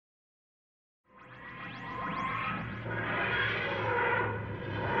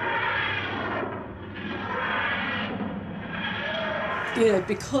You know,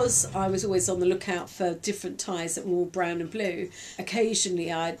 because I was always on the lookout for different ties that were all brown and blue,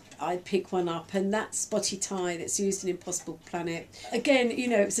 occasionally I'd pick one up, and that spotty tie that's used in Impossible Planet. Again, you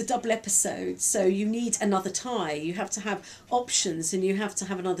know, it's a double episode, so you need another tie. You have to have options and you have to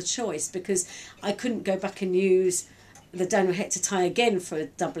have another choice, because I couldn't go back and use the Daniel Hector tie again for a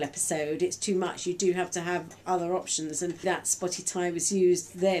double episode. It's too much. You do have to have other options, and that spotty tie was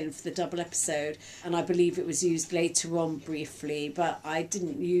used then for the double episode, and I believe it was used later on briefly, but I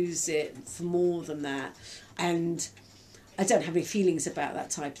didn't use it for more than that. And I don't have any feelings about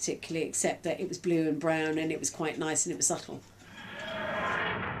that tie particularly, except that it was blue and brown and it was quite nice and it was subtle.